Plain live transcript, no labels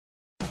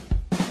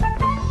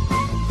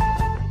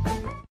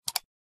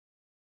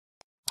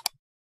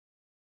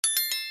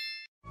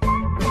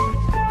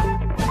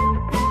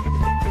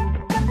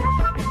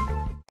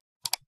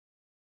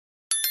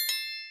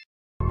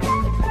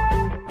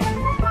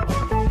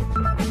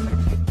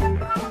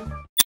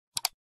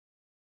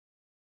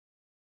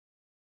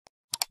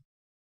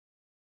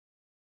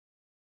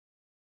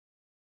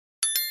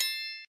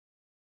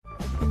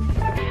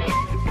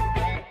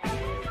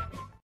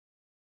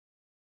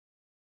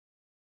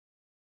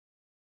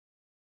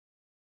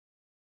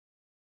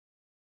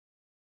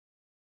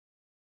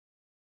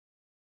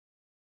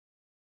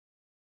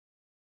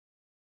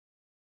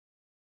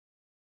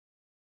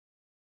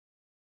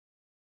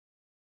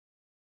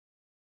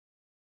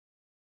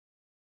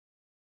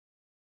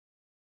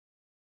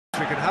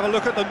We can have a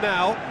look at them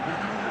now.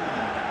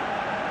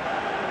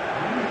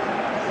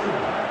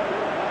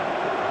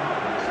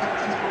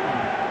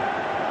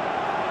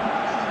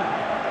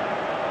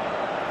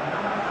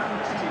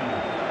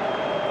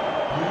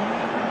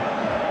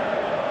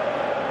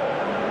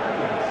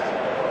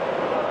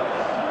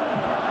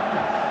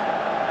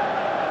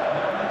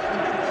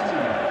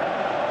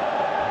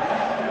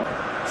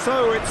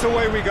 So it's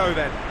away we go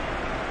then.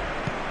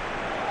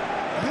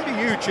 Who do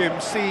you, Jim,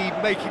 see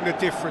making the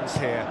difference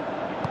here?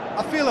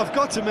 I feel I've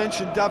got to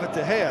mention David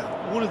De Gea,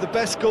 one of the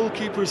best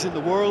goalkeepers in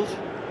the world.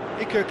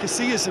 Iker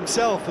Casillas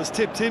himself has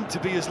tipped him to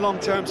be his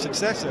long-term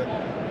successor,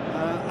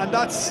 and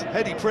that's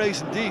heady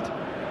praise indeed.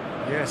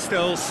 Yes,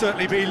 they'll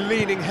certainly be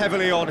leaning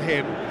heavily on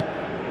him.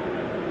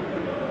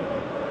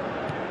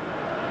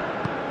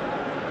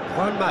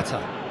 Juan Mata.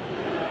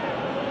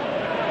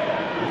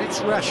 And it's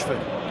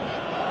Rashford.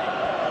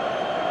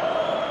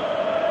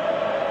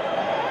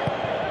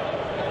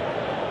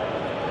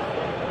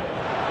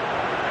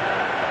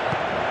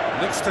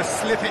 Looks to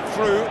slip it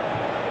through.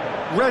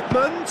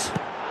 Redmond.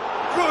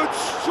 Good,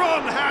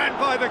 strong hand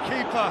by the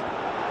keeper.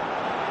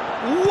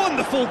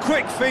 Wonderful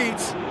quick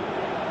feet.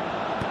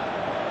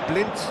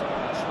 Blint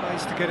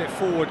tries to get it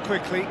forward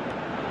quickly.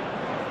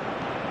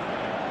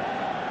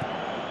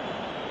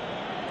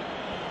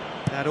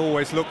 That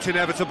always looked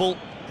inevitable.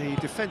 The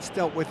defence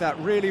dealt with that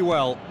really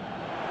well.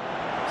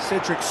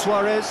 Cedric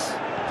Suarez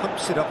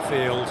pumps it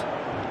upfield.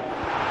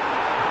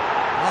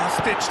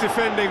 Last-ditch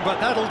defending, but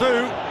that'll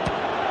do.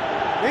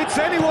 It's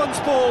anyone's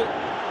ball.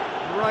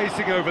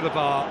 Rising over the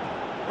bar.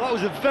 Well, that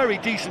was a very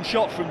decent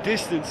shot from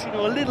distance. You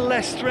know, a little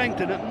less strength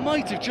and it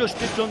might have just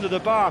dipped under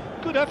the bar.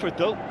 Good effort,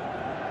 though.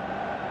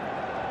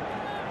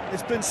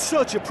 It's been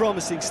such a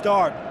promising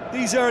start.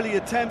 These early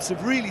attempts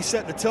have really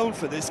set the tone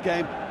for this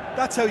game.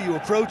 That's how you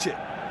approach it.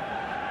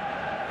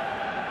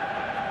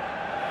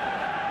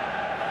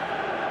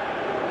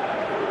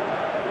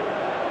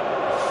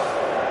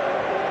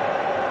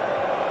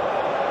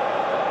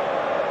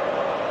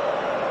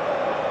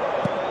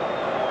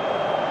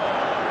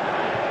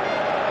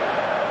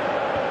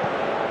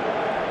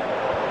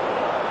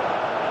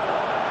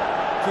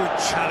 Good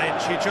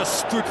challenge, he just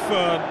stood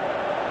firm.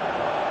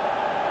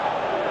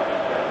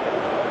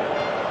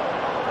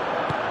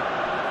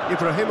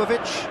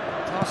 Ibrahimovic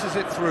passes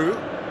it through.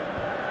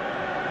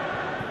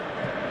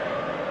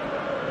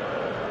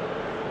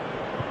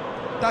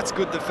 That's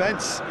good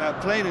defence,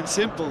 plain and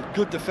simple,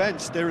 good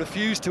defence. They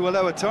refuse to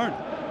allow a turn.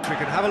 We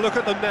can have a look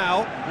at them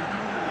now.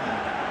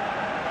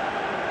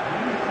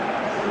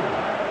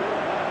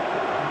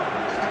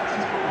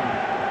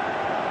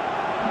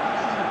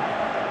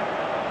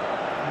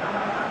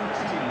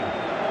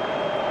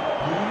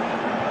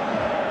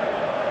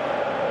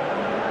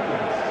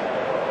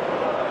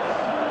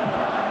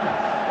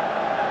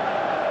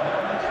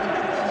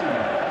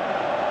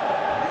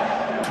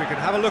 We can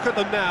have a look at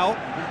them now.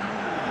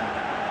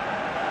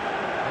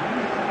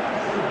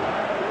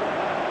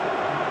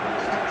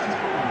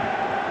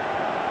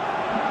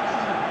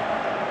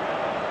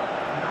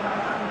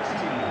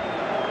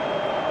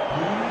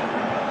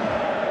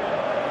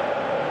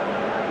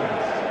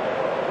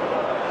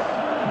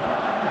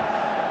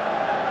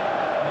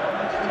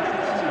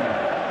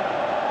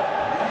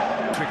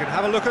 We can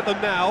have a look at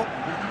them now.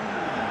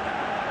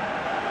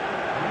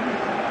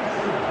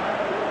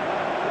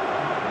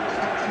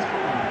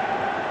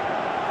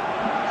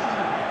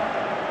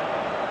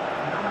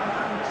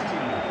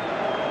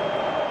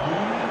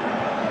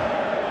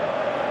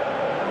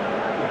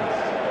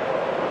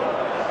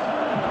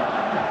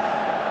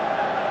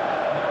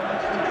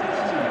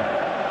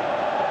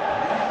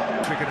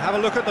 We can have a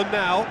look at them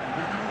now.